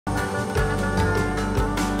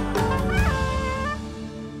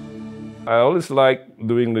I always like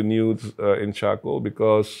doing the nudes in charcoal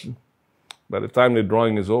because by the time the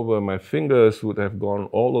drawing is over, my fingers would have gone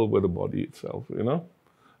all over the body itself, you know?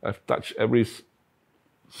 I've touched every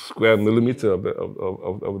square millimeter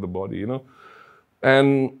of the body, you know?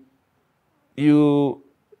 And you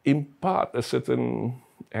impart a certain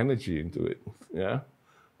energy into it, yeah?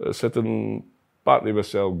 A certain part of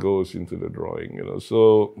yourself goes into the drawing, you know?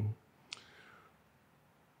 So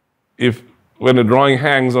when the drawing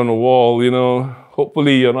hangs on the wall, you know,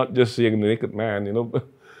 hopefully you're not just seeing the naked man, you know?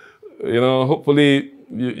 You know, hopefully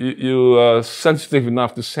you are sensitive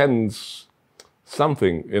enough to sense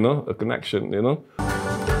something, you know, a connection, you know.